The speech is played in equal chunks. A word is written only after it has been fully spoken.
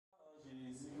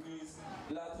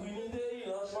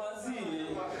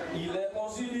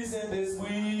conçue du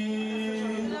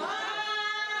Saint-Esprit. Nom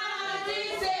du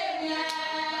Seigneur,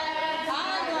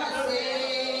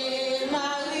 annoncez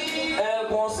Marie. Elle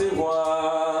concevra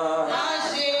En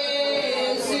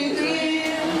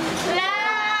Jésus-Christ, la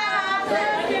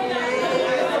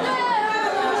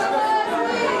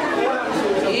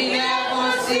il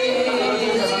est conçu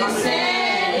du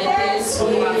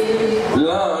Saint-Esprit.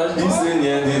 l'ange du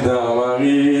Seigneur dit à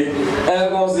Marie. Elle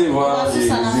concevra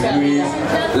Jésus-Christ.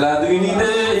 La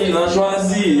Trinité, il a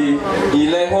choisi.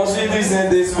 Il est conçu du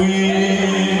Saint-Esprit.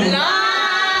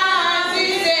 L'ange du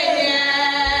Seigneur,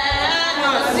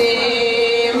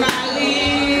 annoncez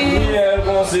Marie. Elle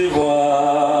concevra.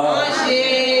 En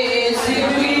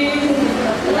Jésus-Christ,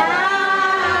 la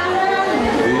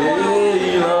Et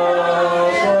il a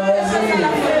choisi.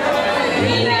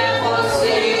 il est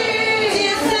conçu du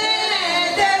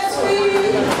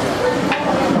Saint-Esprit.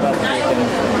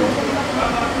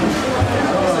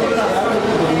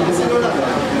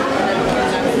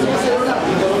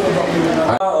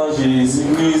 En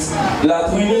Jésus-Christ, la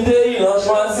Trinité, il a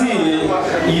choisi.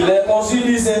 Il est conçu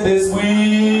du Saint-Esprit.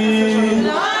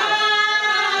 Nom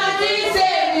du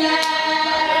Seigneur,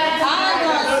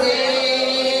 annoncez Marie. Elle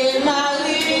concevra.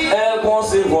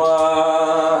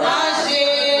 En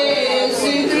Jésus-Christ, la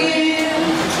il est conçu du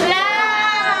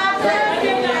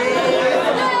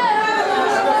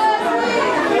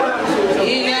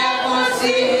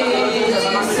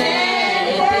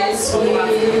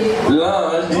Saint-Esprit.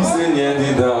 L'ange du Seigneur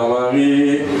dit à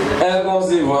Marie. Elle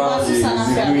concevra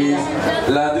Jésus-Christ.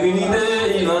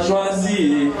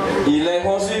 La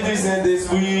Trinité, il a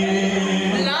choisi. Il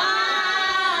est conçu du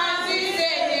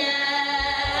Saint-Esprit.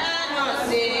 L'ange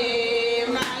du Seigneur, annoncez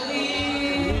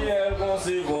Marie. Elle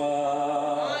concevra.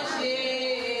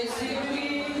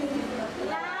 En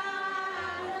Jésus-Christ,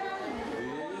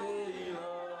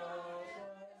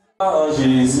 En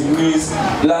Jésus-Christ,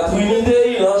 la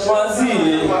Trinité, il a choisi.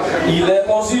 Il est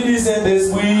conçu du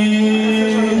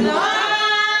Saint-Esprit. nom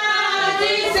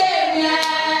du Seigneur,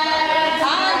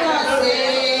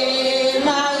 annoncez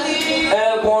Marie.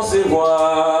 Elle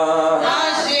concevra. En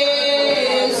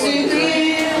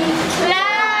Jésus-Christ, la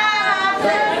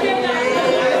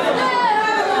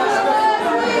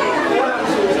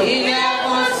il est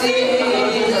conçu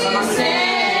du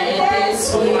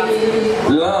Saint-Esprit.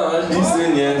 L'ange du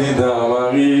Seigneur dit à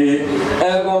Marie.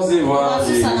 Elle concevra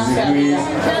Jésus-Christ.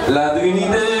 La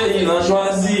Trinité, il a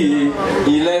choisi.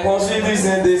 Il est conçu du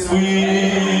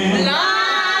Saint-Esprit.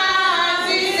 L'ange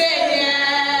du Seigneur,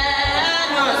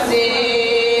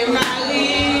 annoncez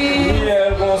Marie.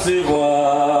 Elle concevra.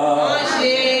 En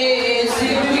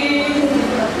Jésus-Christ,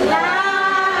 la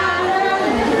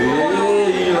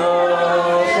Et il a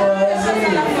choisi.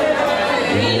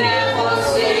 il est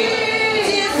conçu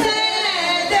du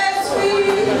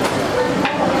Saint-Esprit.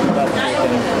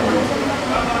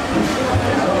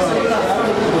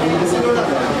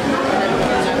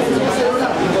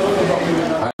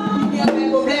 Il y a des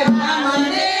problèmes à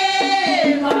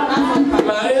demander.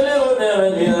 Marie-Léonère,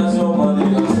 admiration, mandé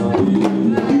la santé.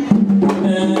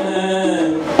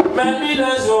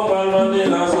 Marie-Léonère, mandé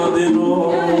la santé,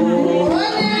 non.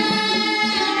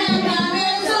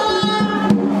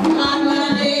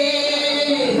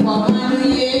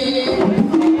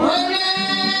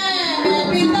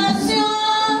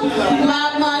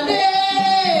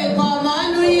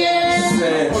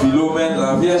 Saint Philomène,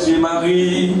 la Vierge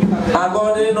Marie,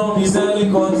 accordez-nous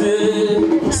miséricorde.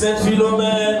 Saint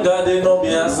Philomène, gardez-nous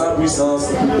bien sa puissance,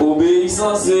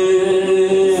 obéissance.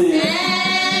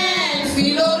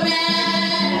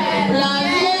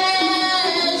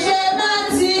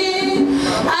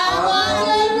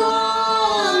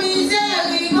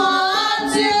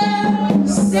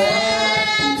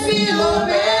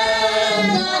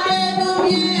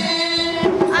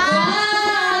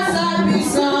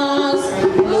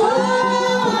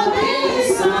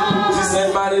 Si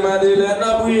Sainte Marie-Madeleine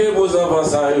a prié vos enfants,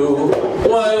 ça yo,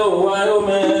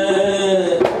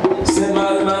 mais Sainte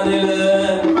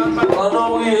Marie-Madeleine, on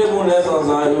a prié pour les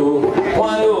enfants,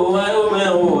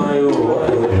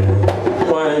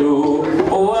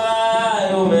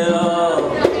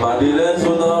 Madeleine,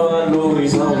 son enfant, nous, il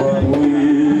s'en va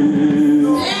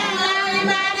mourir.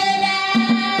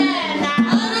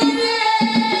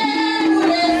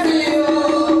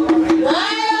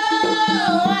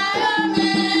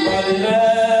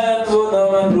 Madeleine, son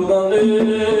enfant, nous, dans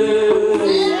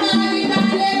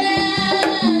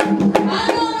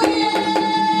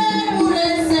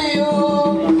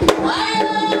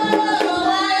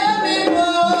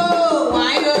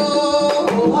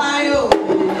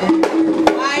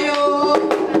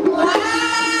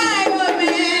Why,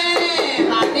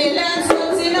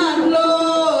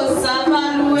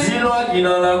 ni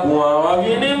dans la cour, va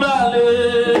venir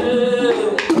m'aller.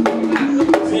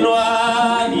 Sinon,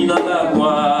 ni dans la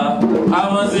cour,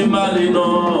 avancez m'aller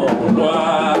non,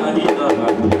 ni dans la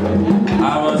cour,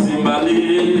 avancez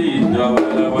m'aller,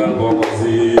 la va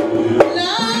commencer.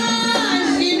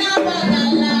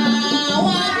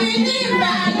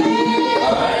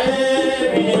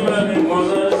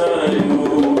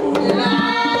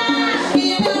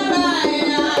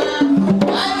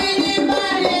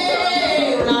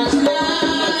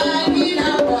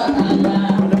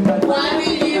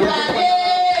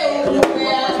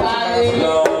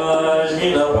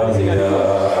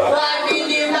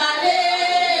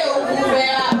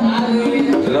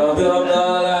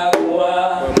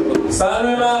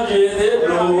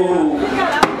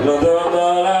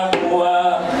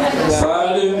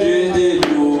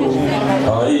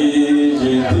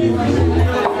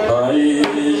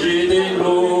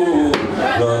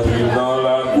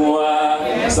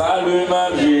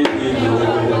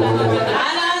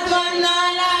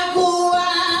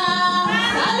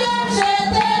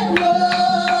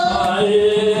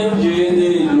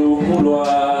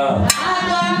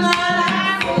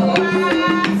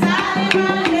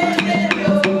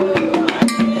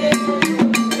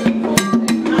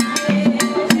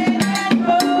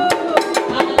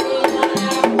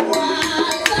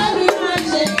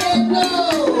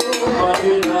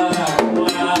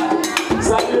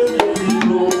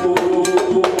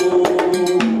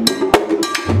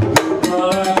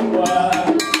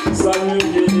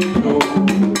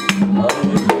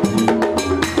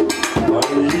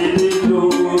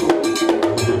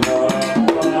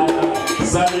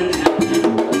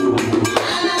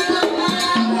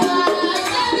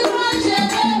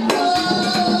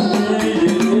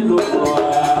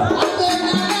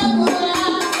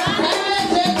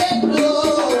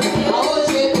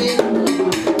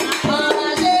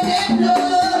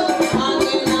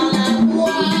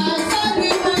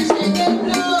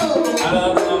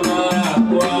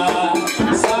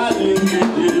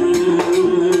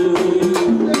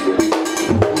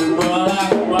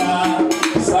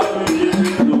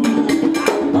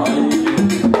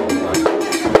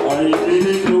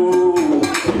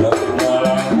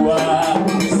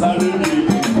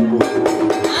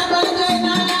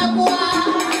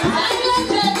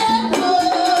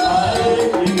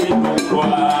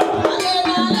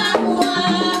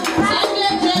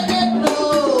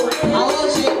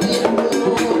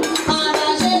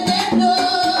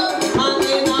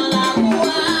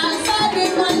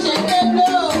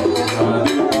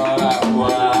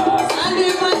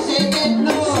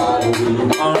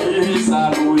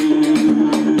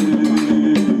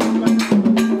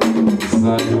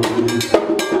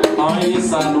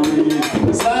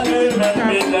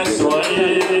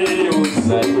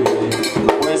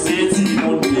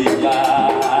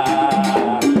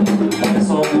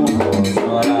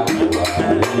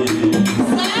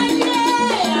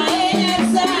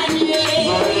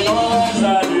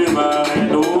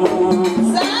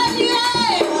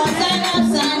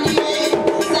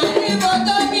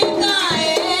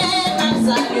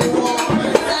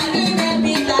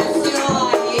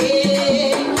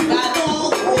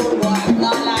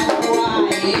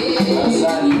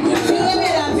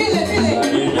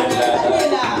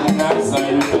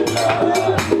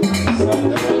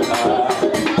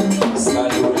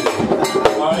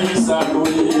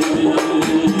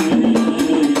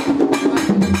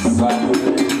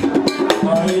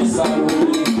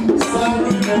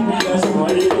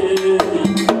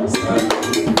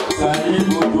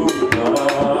 Salut,